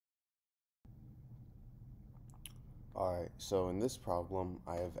Alright, so in this problem,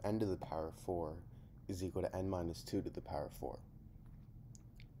 I have n to the power of 4 is equal to n minus 2 to the power of 4.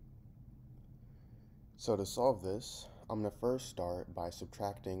 So to solve this, I'm going to first start by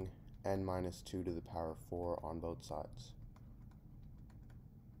subtracting n minus 2 to the power of 4 on both sides.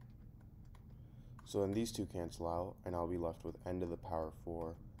 So then these two cancel out, and I'll be left with n to the power of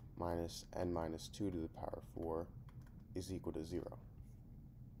 4 minus n minus 2 to the power of 4 is equal to 0.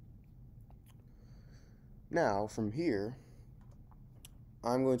 Now, from here,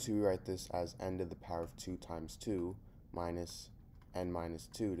 I'm going to rewrite this as n to the power of 2 times 2 minus n minus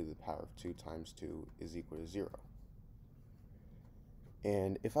 2 to the power of 2 times 2 is equal to 0.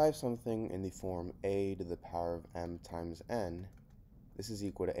 And if I have something in the form a to the power of m times n, this is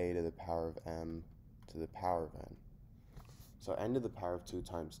equal to a to the power of m to the power of n. So n to the power of 2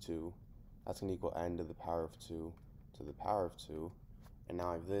 times 2, that's going to equal n to the power of 2 to the power of 2. And now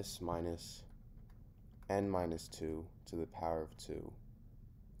I have this minus n minus 2 to the power of 2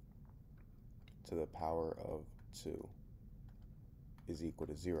 to the power of 2 is equal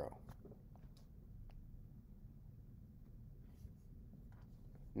to 0.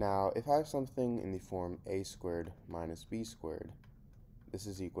 Now, if I have something in the form a squared minus b squared, this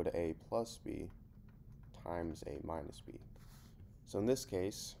is equal to a plus b times a minus b. So in this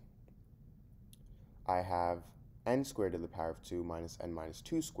case, I have n squared to the power of 2 minus n minus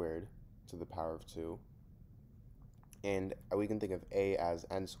 2 squared to the power of 2. And we can think of a as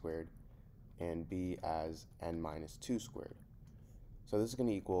n squared and b as n minus 2 squared. So this is going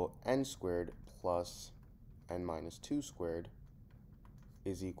to equal n squared plus n minus 2 squared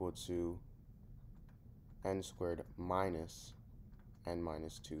is equal to n squared minus n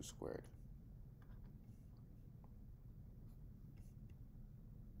minus 2 squared.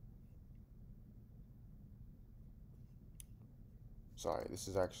 Sorry, this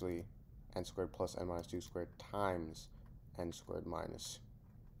is actually n squared plus n minus 2 squared times n squared minus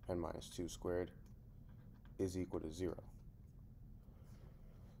n minus 2 squared is equal to 0.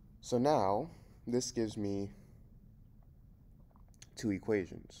 So now, this gives me two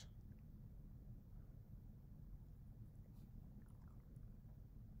equations.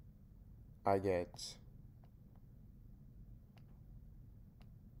 I get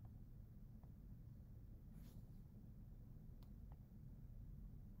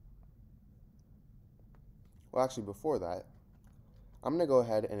well, actually, before that, I'm going to go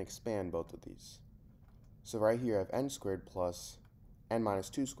ahead and expand both of these. So right here I have n squared plus n minus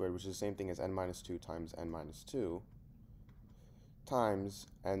 2 squared, which is the same thing as n minus 2 times n minus 2, times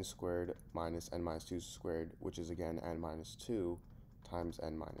n squared minus n minus 2 squared, which is again n minus 2 times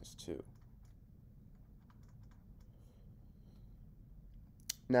n minus 2.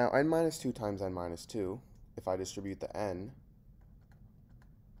 Now, n minus 2 times n minus 2, if I distribute the n,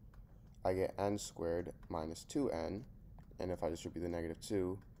 I get n squared minus 2n, and if I distribute the negative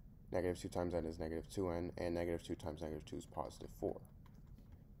 2 times n is negative 2n, and negative 2 times negative 2 is positive 4.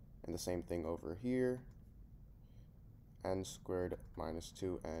 And the same thing over here, n squared minus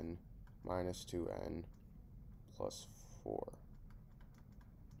 2n minus 2n plus 4.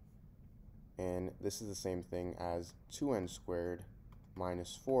 And this is the same thing as 2n squared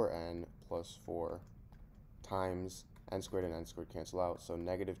minus 4n plus 4 times n squared and n squared cancel out, so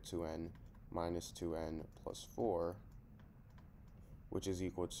negative 2n minus 2n plus 4, which is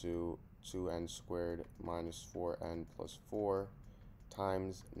equal to 2n squared minus 4n plus 4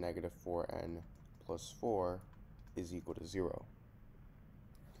 times negative 4n plus 4 is equal to 0.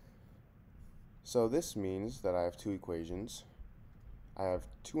 So this means that I have two equations. I have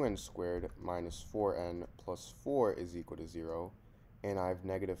 2n squared minus 4n plus 4 is equal to 0, and I have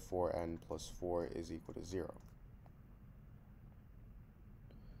negative 4n plus 4 is equal to 0.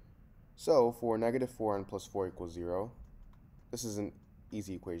 So for negative 4n plus 4 equals 0, this is an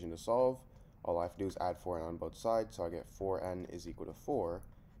easy equation to solve. All I have to do is add 4n on both sides, so I get 4n is equal to 4,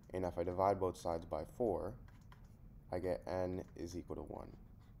 and if I divide both sides by 4, I get n is equal to 1.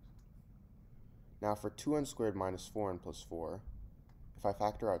 Now for 2n squared minus 4n plus 4, if I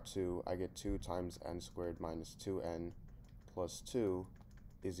factor out 2, I get 2 times n squared minus 2n plus 2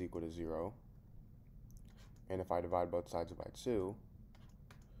 is equal to 0. And if I divide both sides by 2,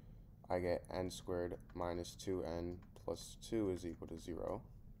 I get n squared minus 2n plus 2 is equal to 0.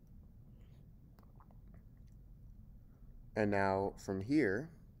 And now from here,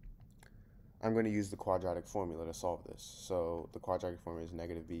 I'm going to use the quadratic formula to solve this. So the quadratic formula is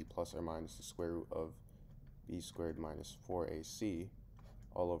negative b plus or minus the square root of b squared minus 4ac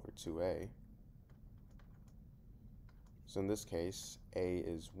all over 2a. So in this case, a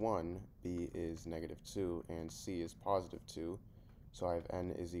is 1, b is negative 2, and c is positive 2. So I have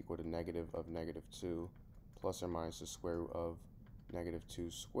n is equal to negative of negative 2 plus or minus the square root of negative 2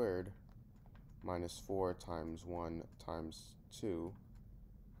 squared minus 4 times 1 times 2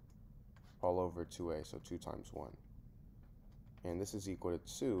 all over 2a, so 2 times 1. And this is equal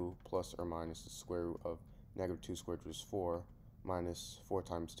to 2 plus or minus the square root of negative 2 squared, which is 4, minus 4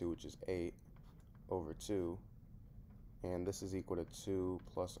 times 2, which is 8, over 2. And this is equal to 2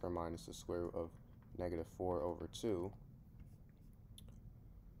 plus or minus the square root of negative 4 over 2,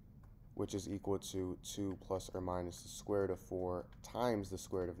 which is equal to 2 plus or minus the square root of 4 times the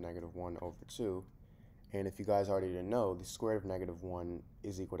square root of negative 1 over 2. And if you guys already didn't know, the square root of negative 1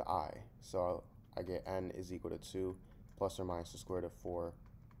 is equal to I. So I get n is equal to 2 plus or minus the square root of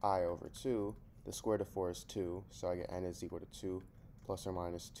 4i over 2. The square root of 4 is 2, so I get n is equal to 2 plus or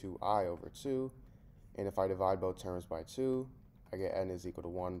minus 2i over 2. And if I divide both terms by 2, I get n is equal to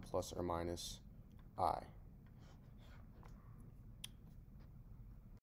 1 plus or minus I.